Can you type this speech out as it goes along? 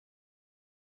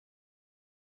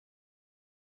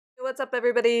What's up,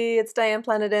 everybody? It's Diane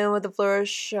Planet In with the Flourish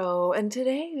Show, and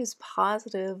today's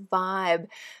positive vibe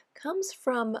comes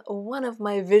from one of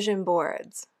my vision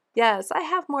boards. Yes, I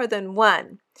have more than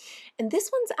one, and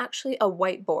this one's actually a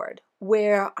whiteboard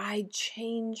where I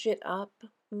change it up.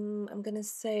 I'm gonna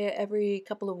say every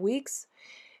couple of weeks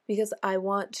because I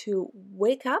want to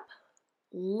wake up,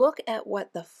 look at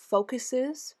what the focus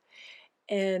is,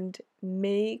 and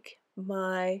make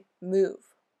my move.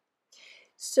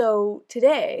 So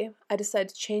today I decided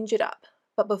to change it up.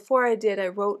 But before I did, I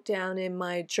wrote down in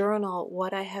my journal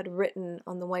what I had written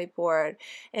on the whiteboard.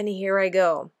 And here I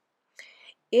go.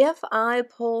 If I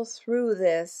pull through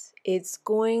this, it's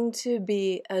going to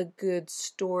be a good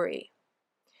story.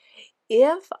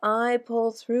 If I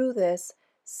pull through this,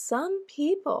 some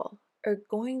people are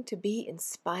going to be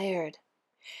inspired.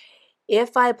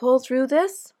 If I pull through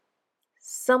this,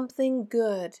 something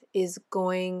good is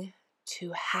going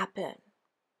to happen.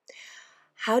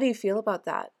 How do you feel about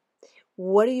that?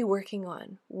 What are you working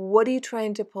on? What are you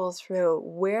trying to pull through?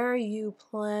 Where are you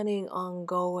planning on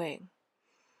going?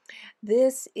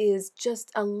 This is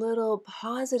just a little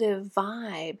positive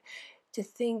vibe to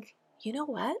think, you know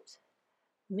what?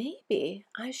 Maybe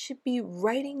I should be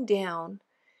writing down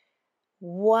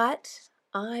what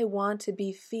I want to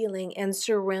be feeling and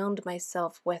surround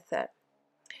myself with it.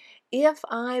 If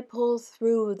I pull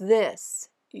through this,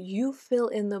 you fill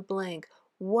in the blank.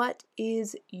 What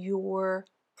is your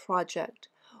project?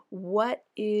 What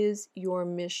is your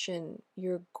mission,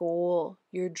 your goal,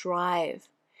 your drive?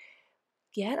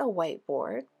 Get a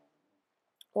whiteboard,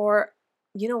 or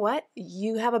you know what?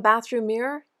 You have a bathroom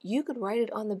mirror, you could write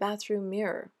it on the bathroom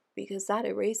mirror because that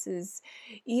erases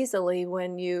easily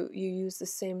when you use the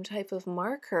same type of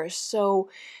marker.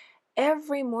 So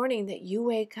every morning that you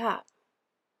wake up,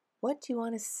 what do you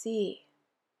want to see?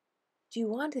 Do you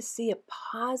want to see a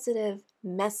positive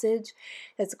message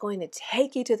that's going to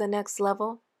take you to the next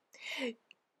level?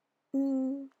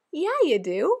 Yeah, you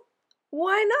do.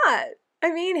 Why not?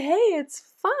 I mean, hey,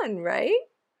 it's fun, right?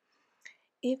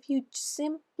 If you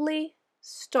simply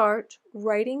start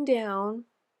writing down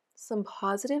some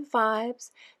positive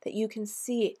vibes that you can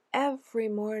see every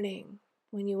morning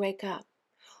when you wake up.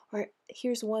 Or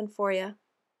here's one for you.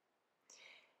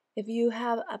 If you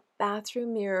have a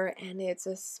bathroom mirror and it's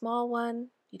a small one,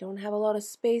 you don't have a lot of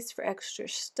space for extra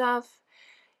stuff,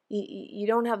 you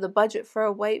don't have the budget for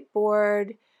a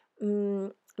whiteboard,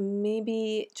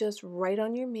 maybe just write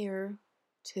on your mirror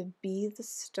to be the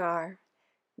star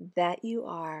that you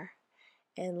are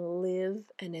and live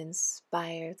an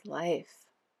inspired life.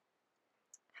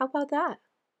 How about that?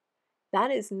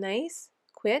 That is nice,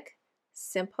 quick,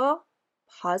 simple,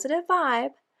 positive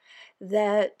vibe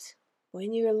that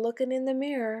when you're looking in the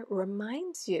mirror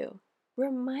reminds you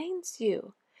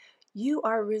you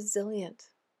are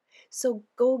resilient. So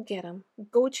go get them.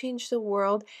 Go change the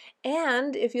world.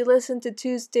 And if you listen to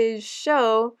Tuesday's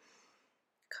show,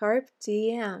 Carpe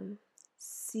Diem,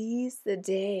 seize the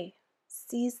day.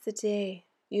 Seize the day.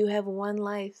 You have one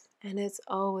life and it's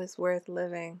always worth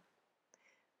living.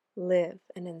 Live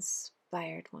an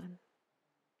inspired one.